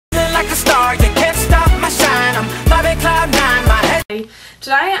like a star, you can't stop my shine. I'm flying cloud nine, my head.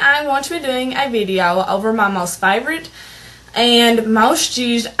 Today I'm going to be doing a video over my most favorite and most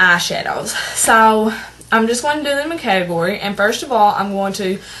used eyeshadows. So I'm just going to do them in category, and first of all I'm going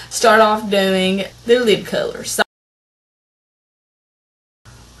to start off doing the lid colors. So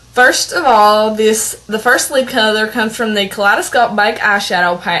first of all, the first lid color comes from the Kaleidoscope Bake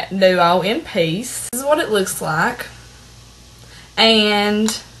Eyeshadow Duo in Peace. This is what it looks like.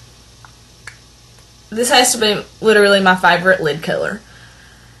 And this has to be literally my favorite lid color.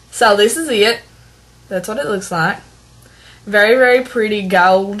 So this is it. That's what it looks like. Very, very pretty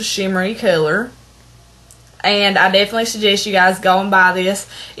gold shimmery color. And I definitely suggest you guys go and buy this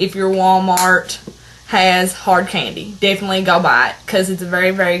if your Walmart has hard candy. Definitely go buy it because it's a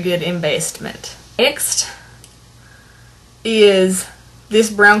very, very good investment. Next is this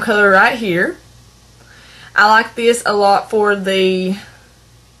brown color right here. I like this a lot for the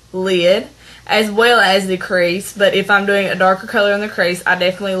lid as well as the crease, but if I'm doing a darker color on the crease, I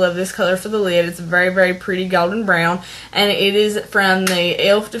definitely love this color for the lid. It's a very, very pretty golden brown, and it is from the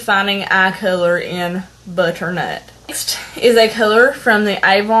e.l.f. Defining Eye Color in Butternut. Next is a color from the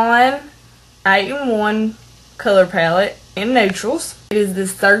Avon 8-in-1 color palette in neutrals. It is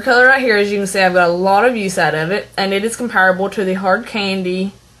this third color right here. As you can see, I've got a lot of use out of it, and it is comparable to the hard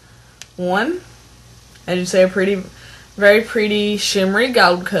candy one. As you see, a very pretty shimmery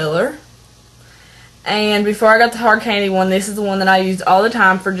gold color. And before I got the hard candy one, this is the one that I used all the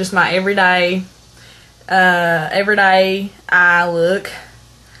time for just my everyday eye look.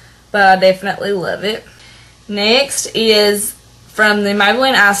 But I definitely love it. Next is from the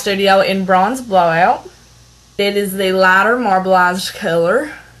Maybelline Eye Studio in Bronze Blowout. It is the lighter marbleized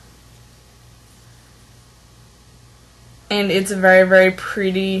color. And it's a very, very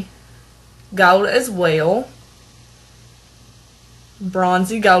pretty gold as well.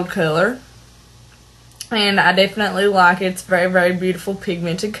 Bronzy gold color. And I definitely like it. It's very, very beautiful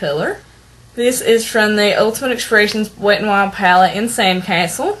pigmented color. This is from the Ultimate Expressions Wet n Wild palette in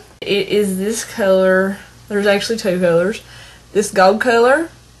Sandcastle. It is this color. There's actually two colors. This gold color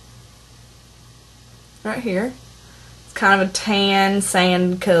right here. It's kind of a tan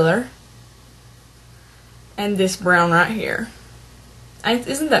sand color. And this brown right here.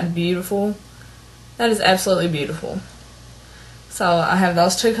 Isn't that beautiful? That is absolutely beautiful. So I have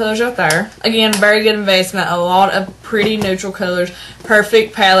those two colors right there. Again, very good investment. A lot of pretty neutral colors.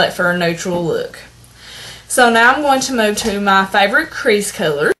 Perfect palette for a neutral look. So now I'm going to move to my favorite crease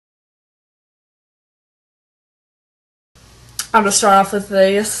color. I'm going to start off with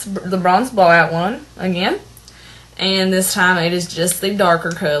this, the Bronze Blowout one again. And this time it is just the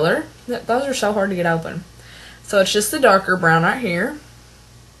darker color. Those are so hard to get open. So it's just the darker brown right here.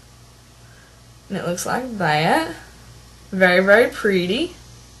 And it looks like that. Very, very pretty.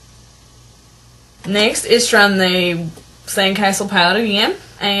 Next is from the Sandcastle palette again.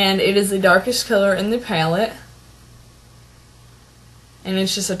 And it is the darkest color in the palette. And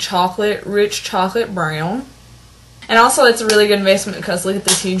it's just a rich chocolate brown. And also it's a really good investment because look at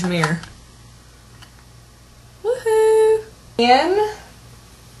this huge mirror. Woohoo! Then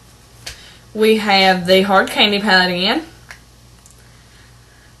we have the Hard Candy palette again.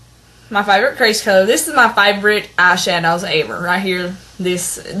 My favorite crease color. This is my favorite eyeshadows ever. Right here.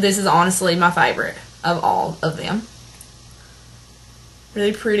 This is honestly my favorite of all of them.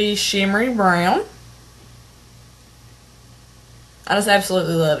 Really pretty shimmery brown. I just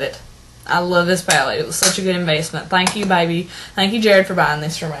absolutely love it. I love this palette. It was such a good investment. Thank you, baby. Thank you, Jared, for buying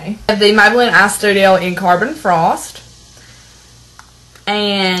this for me. I have the Maybelline Eye Studio in Carbon Frost.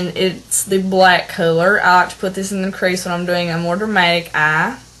 And it's the black color. I like to put this in the crease when I'm doing a more dramatic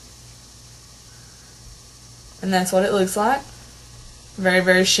eye. And that's what it looks like. Very,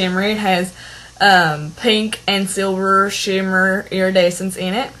 very shimmery. It has pink and silver shimmer iridescence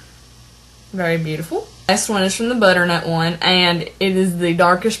in it. Very beautiful. Last one is from the Butternut one, and it is the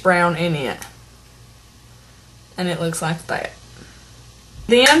darkest brown in it. And it looks like that.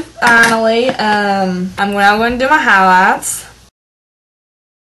 Then, finally, I'm now going to do my highlights.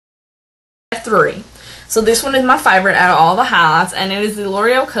 I have 3. So this one is my favorite out of all the highlights, and it is the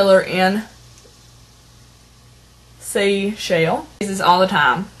L'Oreal color in Seashell. I use this all the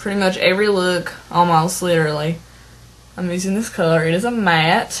time. Pretty much every look, almost literally. I'm using this color. It is a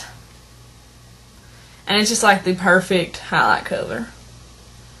matte. And it's just like the perfect highlight color.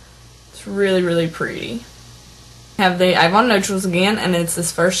 It's really, really pretty. I have the Avon Neutrals again, and it's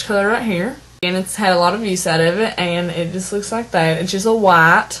this first color right here. And it's had a lot of use out of it, and it just looks like that. It's just a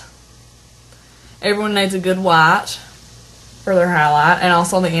white. Everyone needs a good white for their highlight, and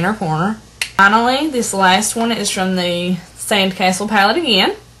also the inner corner. Finally, this last one is from the Sandcastle palette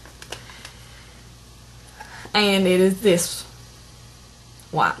again. and it is this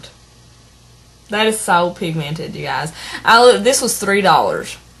white. That is so pigmented, you guys. This was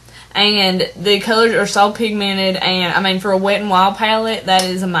 $3. And the colors are so pigmented, and I mean, for a Wet n Wild palette, that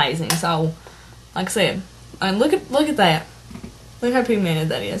is amazing. So, like I said, and look at that. Look how pigmented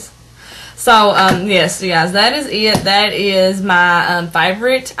that is. So, yes, you guys, that is it. That is my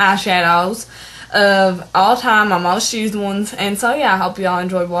favorite eyeshadows of all time, my most used ones. And so, yeah, I hope you all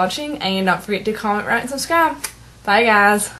enjoyed watching, and don't forget to comment, rate, and subscribe. Bye, guys.